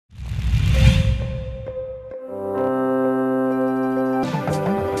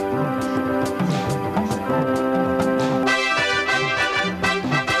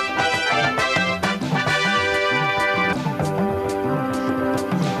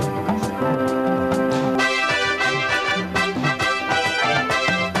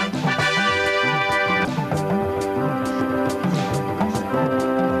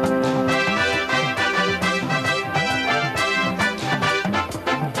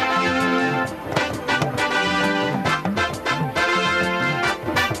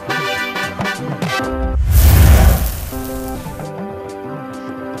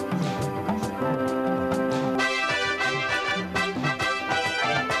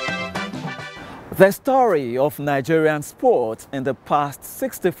The story of Nigerian sport in the past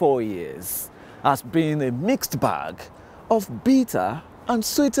 64 years has been a mixed bag of bitter and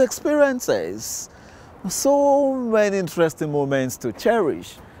sweet experiences. So many interesting moments to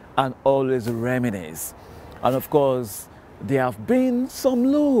cherish and always reminisce. And of course, there have been some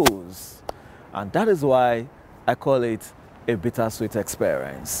lows. And that is why I call it a bittersweet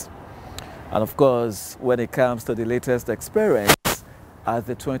experience. And of course, when it comes to the latest experience, at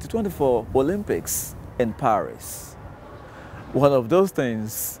the 2024 Olympics in Paris. One of those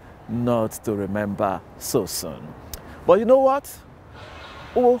things not to remember so soon. But you know what?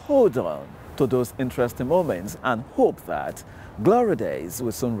 We'll hold on to those interesting moments and hope that glory days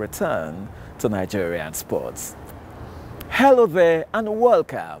will soon return to Nigerian sports. Hello there and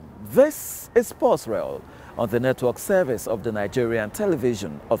welcome. This is Sports Rail on the network service of the Nigerian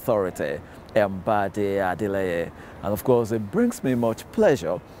Television Authority, Mbade Adeleye. And of course, it brings me much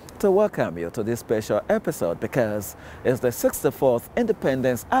pleasure to welcome you to this special episode because it's the 64th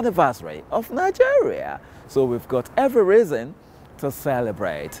independence anniversary of Nigeria. So we've got every reason to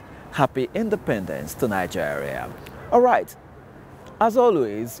celebrate. Happy independence to Nigeria. All right, as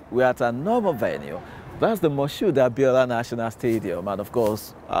always, we're at a normal venue. That's the Moshood Abiola National Stadium, and of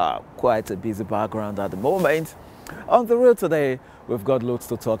course, quite a busy background at the moment. On the road today, we've got loads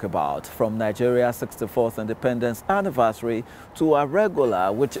to talk about, from Nigeria's 64th independence anniversary to our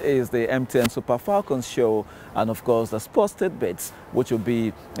regular, which is the MTN Super Falcons show, and of course the sports tidbits, which will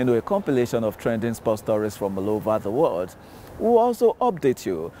be a compilation of trending sports stories from all over the world. We'll also update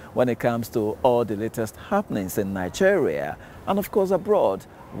you when it comes to all the latest happenings in Nigeria and of course abroad,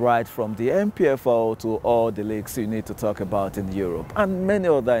 right from the Npfl to all the leagues you need to talk about in Europe and many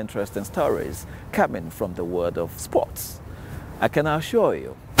other interesting stories coming from the world of sports. I can assure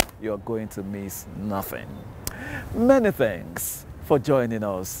you, you're going to miss nothing. Many thanks for joining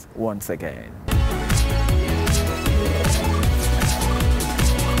us once again.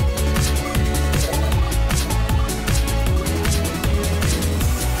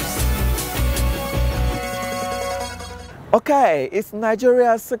 Okay, it's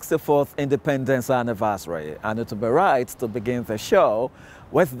Nigeria's 64th independence anniversary, and it will be right to begin the show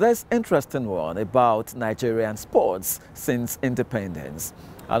with this interesting one about Nigerian sports since independence.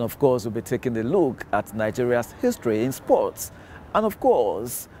 And of course, we'll be taking a look at Nigeria's history in sports, and of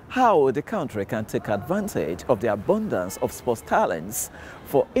course, how the country can take advantage of the abundance of sports talents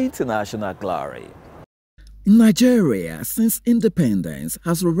for international glory. Nigeria, since independence,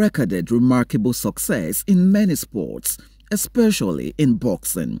 has recorded remarkable success in many sports, especially in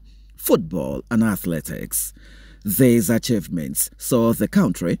boxing, football and athletics. These achievements saw the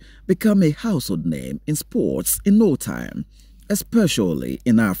country become a household name in sports in no time, especially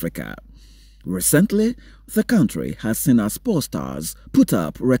in Africa. Recently, the country has seen our sports stars put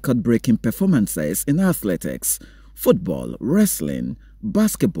up record-breaking performances in athletics, football, wrestling,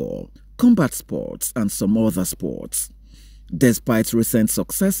 basketball, combat sports and some other sports. Despite recent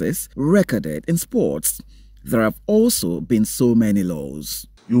successes recorded in sports, there have also been so many lows.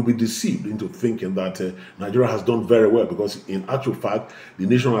 You'll be deceived into thinking that Nigeria has done very well, because in actual fact, the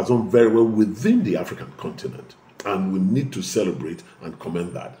nation has done very well within the African continent. And we need to celebrate and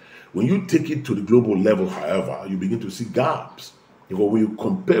commend that. When you take it to the global level, however, you begin to see gaps. When you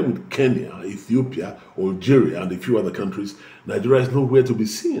compare with Kenya, Ethiopia, Algeria, and a few other countries, Nigeria is nowhere to be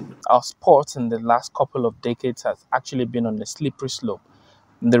seen. Our sport in the last couple of decades has actually been on a slippery slope.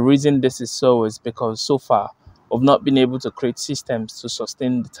 And the reason this is so is because so far we've not been able to create systems to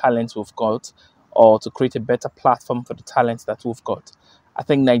sustain the talents we've got or to create a better platform for the talents that we've got. I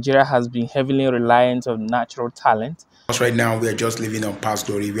think Nigeria has been heavily reliant on natural talent. Right now, we are just living on past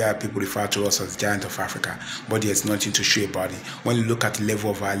glory, where people refer to us as giant of Africa, but there's nothing to show about it. When you look at the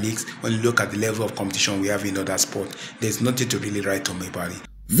level of our leagues, when you look at the level of competition we have in other sports, there's nothing to really write home about it.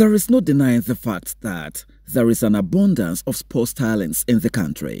 There is no denying the fact that there is an abundance of sports talents in the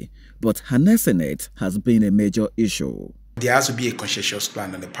country, but harnessing it has been a major issue. There has to be a conscientious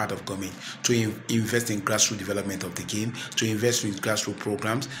plan on the part of government to invest in grassroots development of the game, to invest in grassroots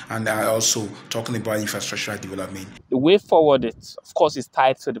programs, and also talking about infrastructural development. The way forward, of course, is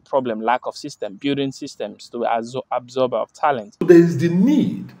tied to the problem, lack of system, building systems to absorb our talent. There is the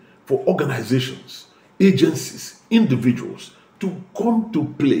need for organizations, agencies, individuals to come to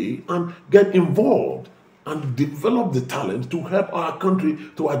play and get involved and develop the talent to help our country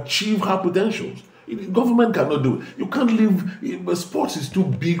to achieve her potentials. Government cannot do it. You can't live, sports is too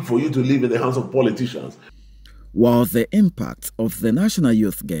big for you to live in the hands of politicians. While the impact of the National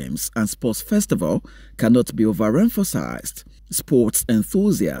Youth Games and Sports Festival cannot be overemphasized, sports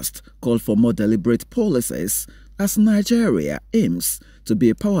enthusiasts call for more deliberate policies as Nigeria aims to be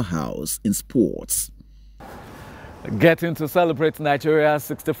a powerhouse in sports. Getting to celebrate Nigeria's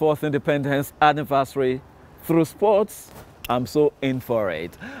 64th independence anniversary through sports, I'm so in for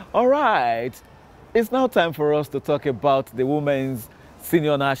it. All right, it's now time for us to talk about the women's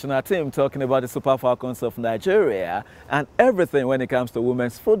senior national team, talking about the Super Falcons of Nigeria and everything when it comes to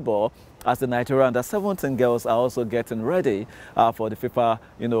women's football, as the Nigeria under-17 girls are also getting ready for the FIFA,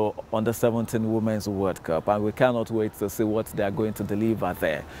 under-17 Women's World Cup, and we cannot wait to see what they are going to deliver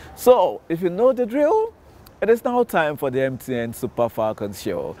there. So, if you know the drill, it is now time for the MTN Super Falcons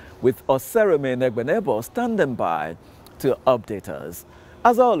show with Osereme Negbenebo standing by to update us.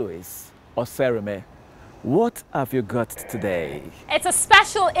 As always, Osereme, what have you got today? It's a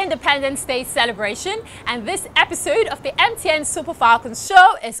special Independence Day celebration, and this episode of the MTN Super Falcons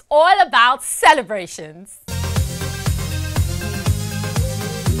show is all about celebrations.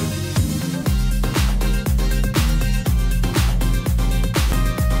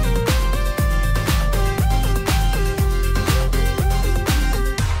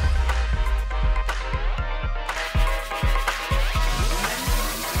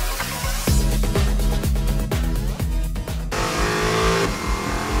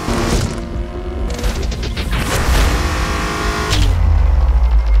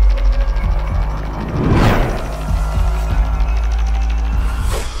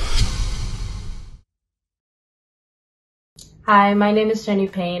 Hi, my name is Jenny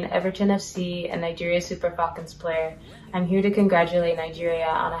Payne, Everton FC and Nigeria Super Falcons player. I'm here to congratulate Nigeria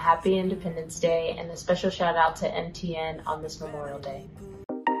on a happy Independence Day and a special shout out to MTN on this Memorial Day.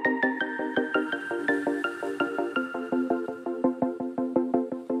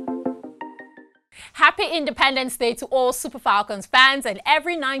 Happy Independence Day to all Super Falcons fans and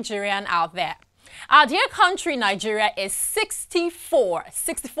every Nigerian out there. Our dear country, Nigeria, is 64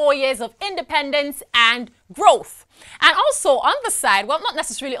 years of independence and growth. And also on the side, well, not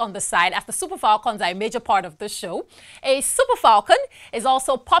necessarily on the side, as the Super Falcons are a major part of the show, a Super Falcon is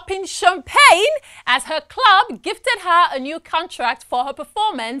also popping champagne as her club gifted her a new contract for her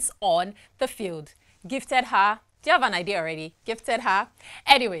performance on the field. Gifted her. Do you have an idea already? Gifted her?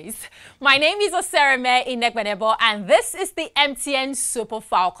 Anyways, my name is Osereme Negbenebo, and this is the MTN Super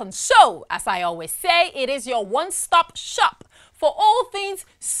Falcons show. As I always say, it is your one-stop shop for all things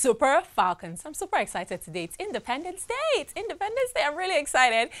Super Falcons. I'm super excited today. It's Independence Day. It's Independence Day. I'm really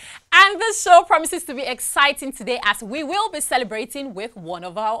excited. And this show promises to be exciting today as we will be celebrating with one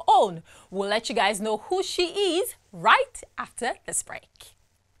of our own. We'll let you guys know who she is right after this break.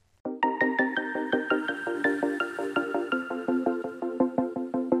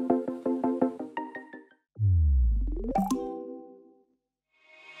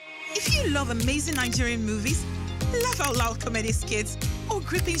 If you love amazing Nigerian movies, laugh out loud comedy skits, or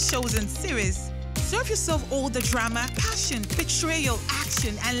gripping shows and series, serve yourself all the drama, passion, betrayal,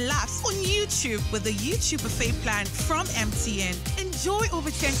 action, and laughs on YouTube with the YouTube Buffet plan from MTN. Enjoy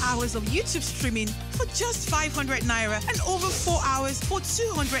over 10 hours of YouTube streaming for just 500 Naira and over 4 hours for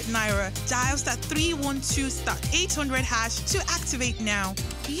 200 Naira. Dial *312*800# to activate now.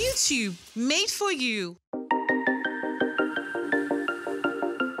 YouTube, made for you.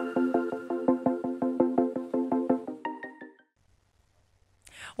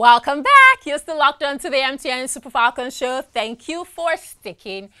 Welcome back. You're still locked on to the MTN Super Falcons show. Thank you for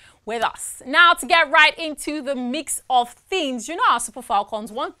sticking with us. Now, to get right into the mix of things, our Super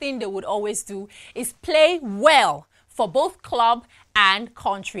Falcons, one thing they would always do is play well for both club and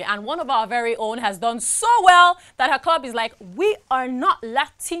country. And one of our very own has done so well that her club is like, we are not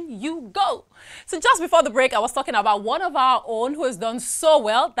letting you go. So just before the break, I was talking about one of our own who has done so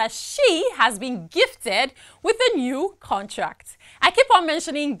well that she has been gifted with a new contract. I keep on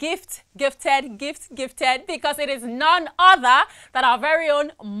mentioning gifted, because it is none other than our very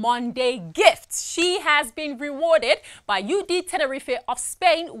own Monday Gift. She has been rewarded by UD Tenerife of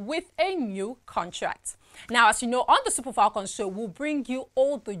Spain with a new contract. Now, as you know, on the Super Falcons show, we'll bring you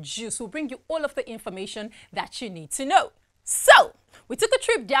all the juice. We'll bring you all of the information that you need to know. So, we took a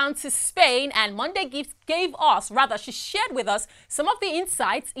trip down to Spain, and Monday Gift she shared with us some of the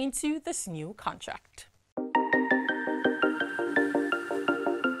insights into this new contract.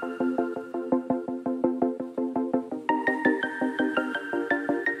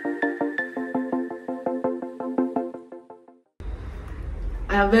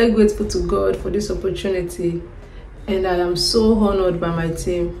 I am very grateful to God for this opportunity, and I am so honored by my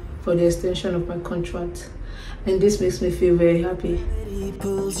team for the extension of my contract, and this makes me feel very happy. He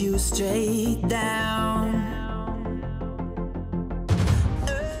pulls you straight down.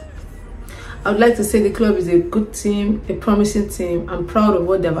 I would like to say the club is a good team, a promising team. I'm proud of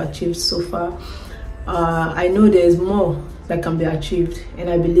what they've achieved so far. I know there is more that can be achieved, and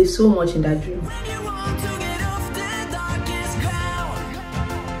I believe so much in that dream.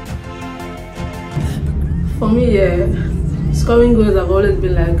 For me, yeah, scoring goals have always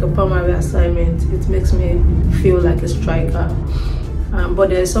been like a primary assignment. It makes me feel like a striker.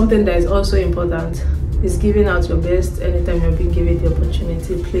 But there's something that is also important. It's giving out your best anytime you're being given the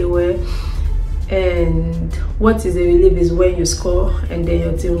opportunity, play well. And what is a relief is when you score and then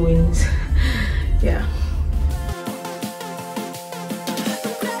your team wins. Yeah.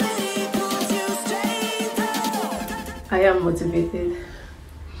 I am motivated.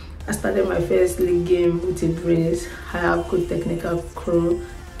 I started my first league game with a brace. I have good technical crew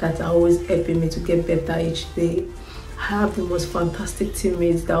that are always helping me to get better each day. I have the most fantastic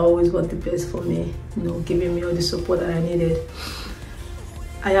teammates that always want the best for me, you know, giving me all the support that I needed.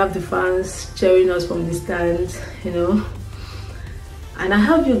 I have the fans cheering us from the stands, you know. And I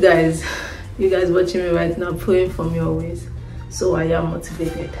have you guys watching me right now, praying for me always. So I am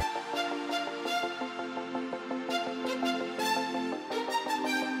motivated.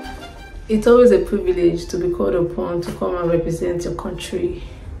 It's always a privilege to be called upon to come and represent your country.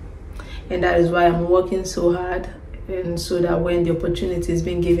 And that is why I'm working so hard, and so that when the opportunity is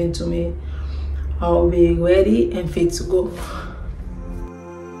being given to me, I'll be ready and fit to go.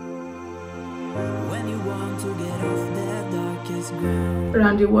 When you want to get off that darkest ground.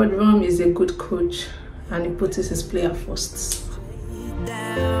 Randy Wardrum is a good coach, and he puts his player first.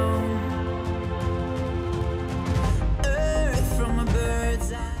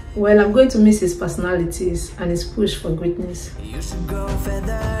 Well, I'm going to miss his personalities and his push for greatness. You should grow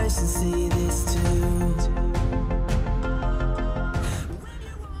feathers and see this too.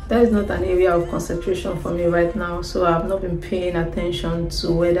 That is not an area of concentration for me right now, so I've not been paying attention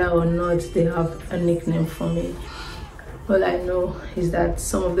to whether or not they have a nickname for me. All I know is that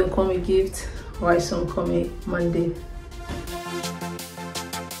some of them call me Gift, while some call me Monday.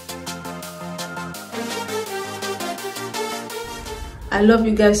 I love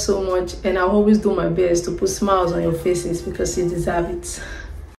you guys so much, and I'll always do my best to put smiles on your faces because you deserve it.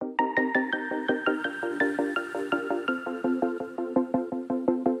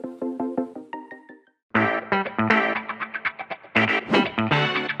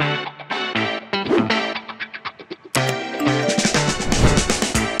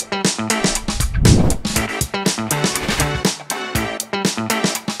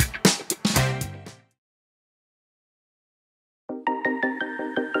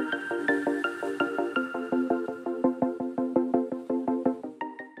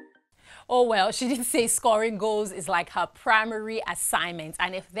 Oh well, she did say scoring goals is like her primary assignment.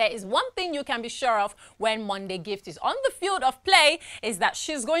 And if there is one thing you can be sure of when Monday Gift is on the field of play, is that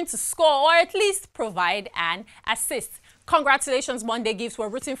she's going to score or at least provide an assist. Congratulations, Monday Gifts. We're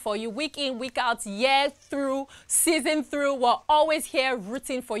rooting for you week in, week out, year through, season through. We're always here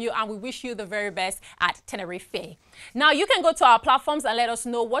rooting for you, and we wish you the very best at Tenerife. Now, you can go to our platforms and let us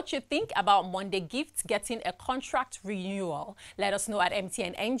know what you think about Monday Gifts getting a contract renewal. Let us know at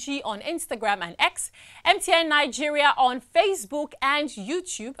MTNNG on Instagram and X, MTN Nigeria on Facebook and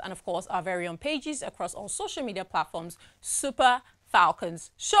YouTube, and of course, our very own pages across all social media platforms, Super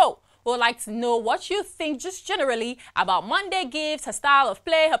Falcons Show. We'd like to know what you think just generally about Monday Gifts, her style of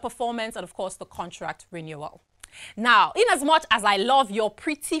play, her performance, and of course the contract renewal. Now, in as much as I love your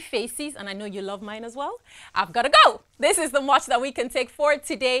pretty faces, and I know you love mine as well, I've got to go. This is the much that we can take forward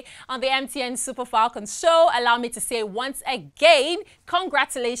today on the MTN Super Falcons Show. Allow me to say once again,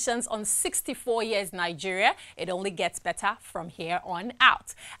 congratulations on 64 years, Nigeria. It only gets better from here on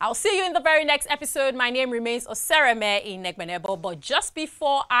out. I'll see you in the very next episode. My name remains Osereme Inegbenebo, but just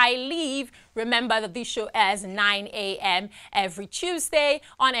before I leave, remember that this show airs 9 a.m. every Tuesday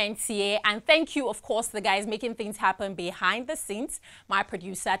on NTA. And thank you, of course, the guys making things happen behind the scenes. My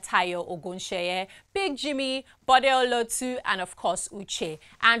producer, Tayo Ogunsheye, Big Jimmy, Bode Olotu, and of course, Uche.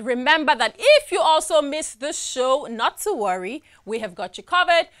 And remember that if you also miss this show, not to worry, we have got you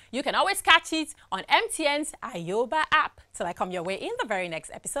covered. You can always catch it on MTN's Ayoba app. Till I come your way in the very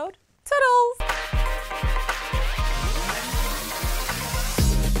next episode. Toodles!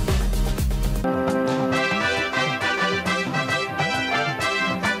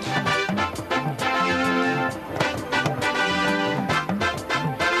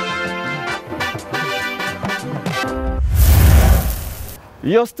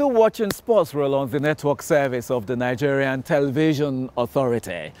 You're still watching Sports Roll on the network service of the Nigerian Television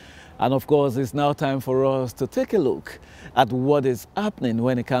Authority. And of course, it's now time for us to take a look at what is happening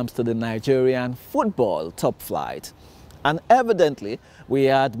when it comes to the Nigerian football top flight. And evidently, we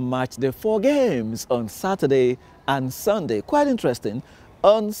had match day 4 games on Saturday and Sunday. Quite interesting.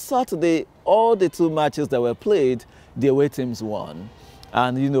 On Saturday, all the 2 matches that were played the away teams won.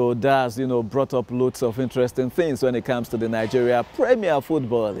 And, that's, brought up loads of interesting things when it comes to the Nigeria Premier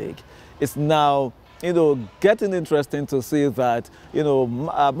Football League. It's now, getting interesting to see that,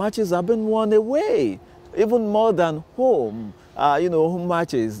 matches have been won away, even more than home, home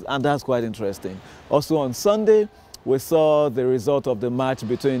matches, and that's quite interesting. Also on Sunday, we saw the result of the match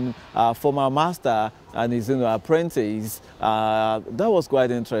between former master and his apprentice. That was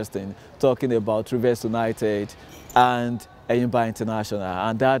quite interesting, talking about Rivers United and Enyimba International,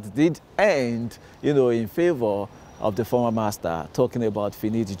 and that did end, in favor of the former master. Talking about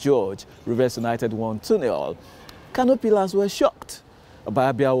Finidi George, Rivers United won 2-0. Kano Pillars were shocked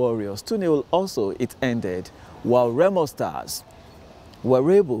by Abia Warriors. 2-0 also it ended, while Remo Stars were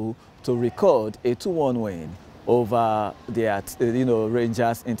able to record a 2-1 win over the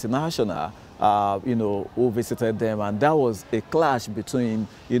Rangers International, who visited them, and that was a clash between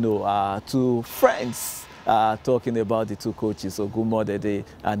two friends. Talking about the two coaches, Ogumodede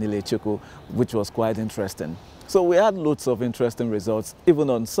and Ilechukwu, which was quite interesting. So we had lots of interesting results. Even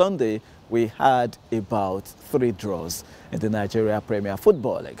on Sunday, we had about 3 draws in the Nigeria Premier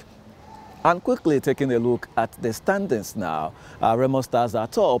Football League. And quickly taking a look at the standings now, Remo Stars are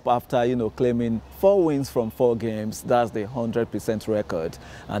top after, claiming 4 wins from 4 games. That's the 100% record.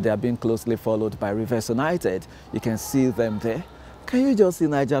 And they are being closely followed by Rivers United. You can see them there. Can you just see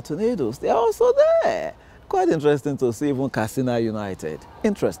Niger Tornadoes? They are also there. Quite interesting to see even Katsina United.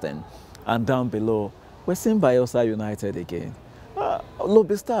 Interesting. And down below, we're seeing Bayelsa United again.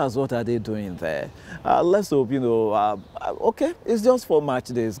 Lobby Stars, what are they doing there? Let's hope, okay, it's just 4 match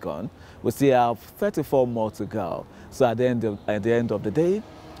days gone. We still have 34 more to go. So at the end of the day,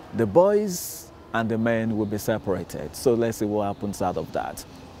 the boys and the men will be separated. So let's see what happens out of that.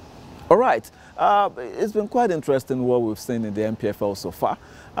 All right, it's been quite interesting what we've seen in the Npfl so far.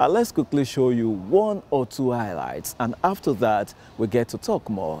 Let's quickly show you 1 or 2 highlights, and after that, we get to talk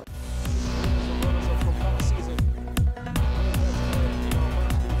more.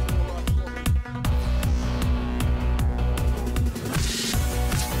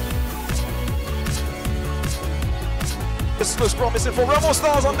 This looks promising for Remo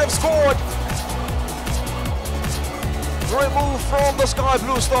Stars, and they've scored. Great move from the Sky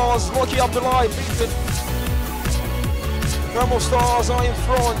Blue Stars, lucky up the line, beat it. Remo Stars are in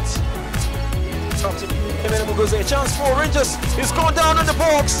front. Goes a chance for Rangers. He's gone down in the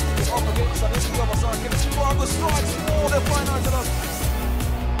box. Up against the other side. Give it to Chicago strikes for the final.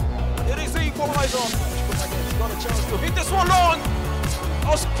 It is the equalizer. He's got a chance to hit this one long.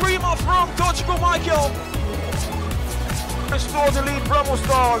 A screamer from Tochiko Michael. Restore the lead, Remo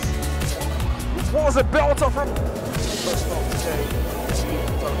Stars. It was a belter from first off today.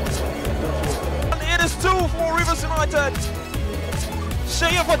 And it is 2 for Rivers United.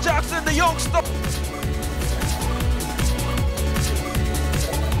 Sheyefa Jackson, the youngster.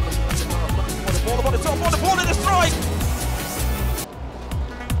 Ball on the top, on the ball in the strike.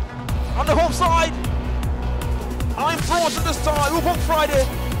 On the home side. I'm front at this time. Upon Friday.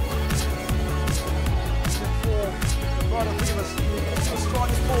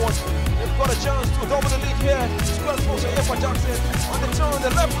 Starting forward. They've got a chance to double the lead here. Squares for Sheyefa Jackson. On the turn, the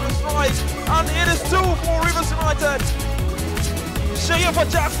left and the strike. And it is 2 for Rivers United. Sheyefa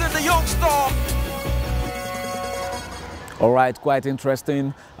Jackson, the young star. All right, quite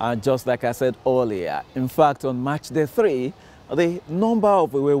interesting. Just like I said earlier, in fact, on match day 3, the number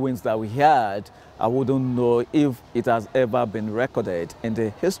of away wins that we had, I wouldn't know if it has ever been recorded in the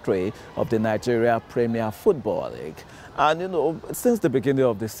history of the Nigeria Premier Football League. And, since the beginning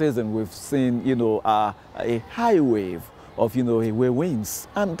of the season, we've seen, a high wave of, away wins.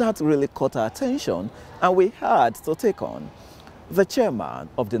 And that really caught our attention. And we had to take on the chairman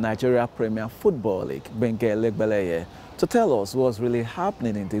of the Nigeria Premier Football League, Benga Elegbeleye, to tell us what's really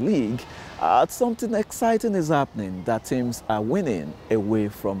happening in the league. Something exciting is happening, that teams are winning away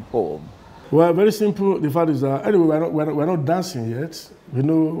from home. Well, very simple. The fact is that, anyway, we're not dancing yet. We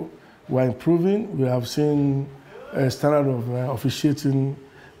know we're improving. We have seen a standard of officiating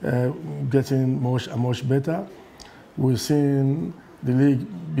getting much better. We've seen the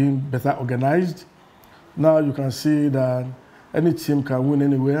league being better organized. Now you can see that any team can win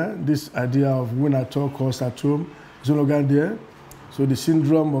anywhere. This idea of win at all costs at home is no longer there. So the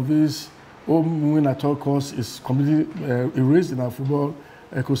syndrome of this home win at all costs is completely erased in our football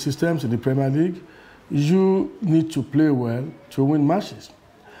ecosystems in the Premier League. You need to play well to win matches.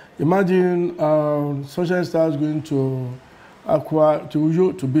 Imagine Sunshine Stars going to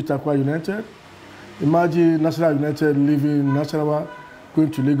to beat Aqua United. Imagine National United leaving Nasarawa,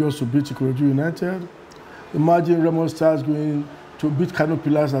 going to Lagos to beat Ikorodu United. Imagine Remo Stars going to beat Kano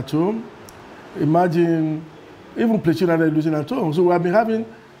Pillars at home. Imagine even Plateau United losing at home. So we have been having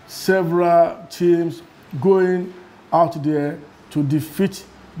several teams going out there to defeat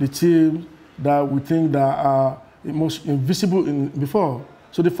the teams that we think that are most invisible before.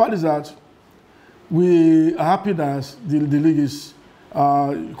 So the fact is that we are happy that the league is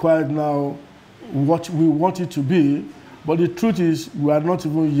quite now what we want it to be, but the truth is we are not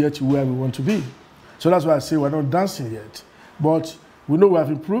even yet where we want to be. So that's why I say we're not dancing yet. But we know we have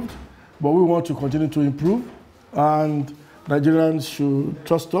improved, but we want to continue to improve, and Nigerians should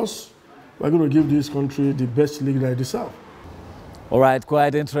trust us. We're going to give this country the best league that it deserves. All right,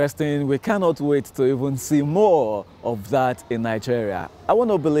 quite interesting. We cannot wait to even see more of that in Nigeria. I want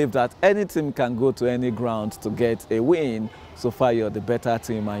to believe that any team can go to any ground to get a win. So far, you're the better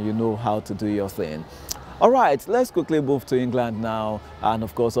team and you know how to do your thing. All right, let's quickly move to England now and,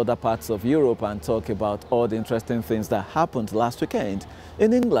 of course, other parts of Europe and talk about all the interesting things that happened last weekend.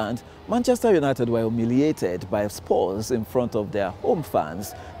 In England, Manchester United were humiliated by Spurs in front of their home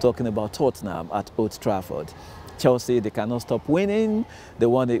fans, talking about Tottenham at Old Trafford. Chelsea, they cannot stop winning. They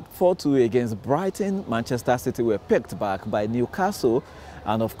won 4-2 against Brighton. Manchester City were picked back by Newcastle.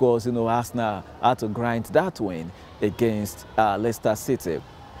 And of course, you know, Arsenal had to grind that win against Leicester City.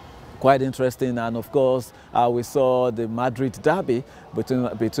 Quite interesting. And of course, we saw the Madrid derby between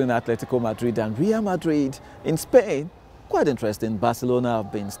Atletico Madrid and Real Madrid in Spain. Quite interesting. Barcelona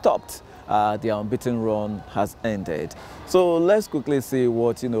have been stopped. Their unbeaten run has ended. So let's quickly see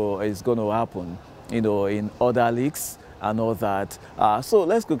what, you know, is going to happen, you know, in other leagues and all that. So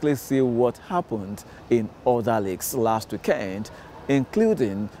let's quickly see what happened in other leagues last weekend,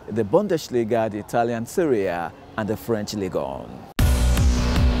 including the Bundesliga, the Italian Serie A, and the French Ligue 1.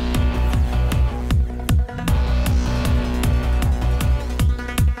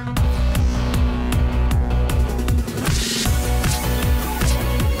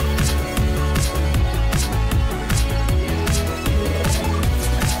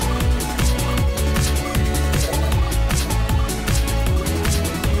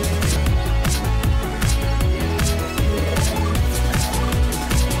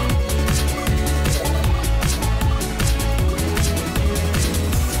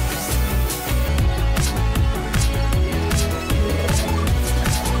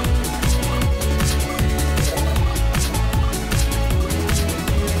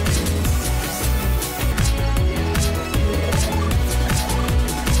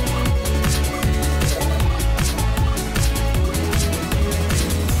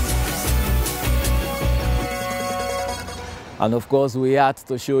 And of course, we had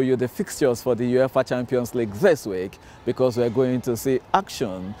to show you the fixtures for the UEFA Champions League this week because we're going to see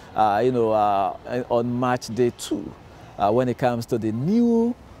action, on match day 2 when it comes to the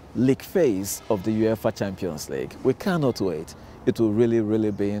new league phase of the UEFA Champions League. We cannot wait. It will really, really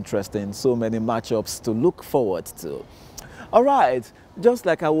be interesting. So many matchups to look forward to. All right, just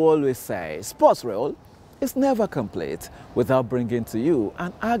like I will always say, Sports Reel is never complete without bringing to you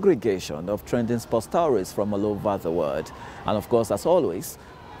an aggregation of trending sports stories from all over the world. And of course, as always,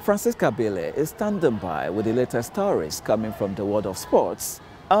 Francisca Bailey is standing by with the latest stories coming from the world of sports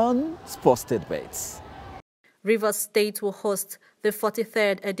and Sports Tidbits. Rivers State will host the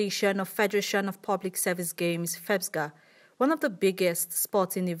 43rd edition of Federation of Public Service Games, Fepsga, one of the biggest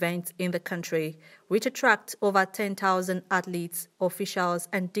sporting events in the country, which attracts over 10,000 athletes, officials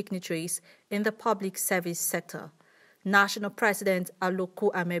and dignitaries in the public service sector. National President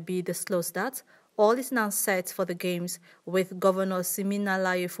Aloku Amebi disclosed that all is now set for the Games, with Governor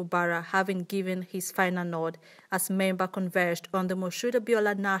Siminalayi Fubara having given his final nod as members converged on the Moshood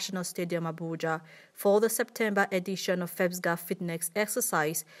Abiola National Stadium, Abuja, for the September edition of Fepsga Fitness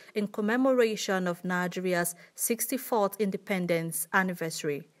exercise in commemoration of Nigeria's 64th independence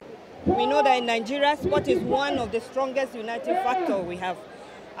anniversary. We know that in Nigeria, sport is one of the strongest uniting factors we have.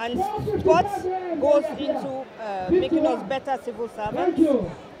 And sports goes into making us better civil servants,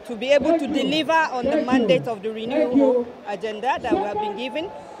 to be able to deliver on the mandate of the renewal agenda that we have been given.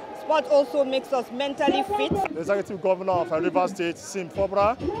 Sport also makes us mentally fit. The Executive Governor of Rivers State, Sim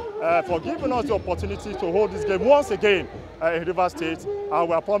Fobra, for giving us the opportunity to hold this game once again in Rivers State, and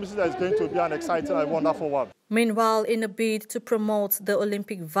we are promising that it's going to be an exciting and wonderful one. Meanwhile, in a bid to promote the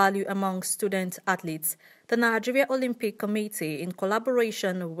Olympic value among student athletes, the Nigeria Olympic Committee, in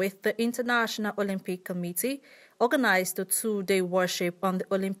collaboration with the International Olympic Committee, organized a 2-day workshop on the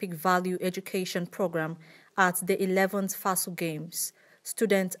Olympic Value Education Program at the 11th FASU Games.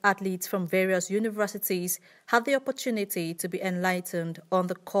 Student athletes from various universities had the opportunity to be enlightened on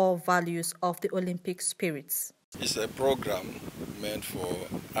the core values of the Olympic spirits. It's a program meant for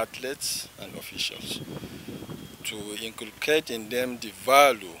athletes and officials to inculcate in them the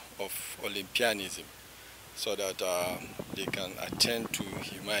value of Olympianism, so that they can attend to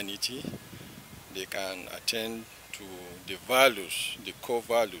humanity, they can attend to the values, the core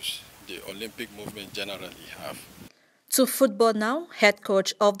values the Olympic movement generally have. To football now, head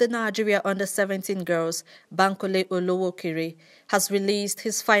coach of the Nigeria Under-17 girls, Bankole Olowokere, has released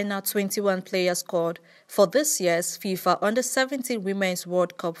his final 21-player squad for this year's FIFA Under-17 Women's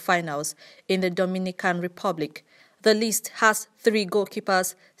World Cup finals in the Dominican Republic. The list has 3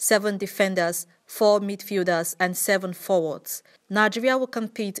 goalkeepers, 7 defenders, 4 midfielders and 7 forwards. Nigeria will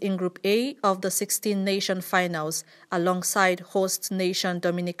compete in Group A of the 16-nation finals alongside host nation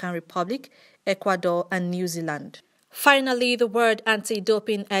Dominican Republic, Ecuador and New Zealand. Finally, the World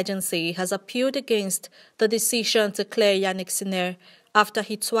Anti-Doping Agency has appealed against the decision to clear Yannick Sinner after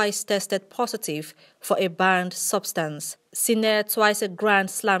he twice tested positive for a banned substance. Sinner, twice a Grand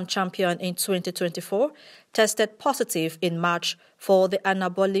Slam champion in 2024, tested positive in March for the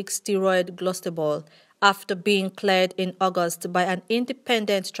anabolic steroid Glostebol after being cleared in August by an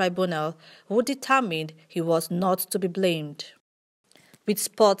independent tribunal who determined he was not to be blamed. With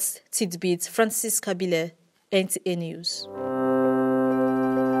sports tidbits, Francis Kabile, NTA News.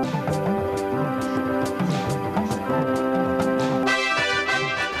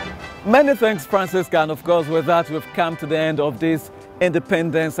 Many thanks, Francisca, and of course with that we've come to the end of this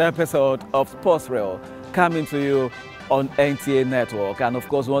Independence episode of Sports Rail, coming to you on NTA Network. And of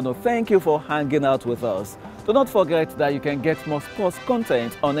course we want to thank you for hanging out with us. Do not forget that you can get more sports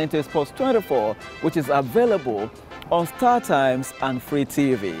content on NTA Sports 24, which is available on Star Times and Free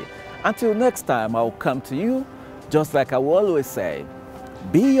TV. Until next time, I'll come to you, just like I will always say,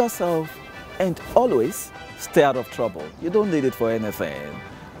 be yourself and always stay out of trouble. You don't need it for anything.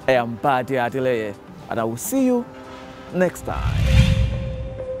 I am Badi Adeleye, and I will see you next time.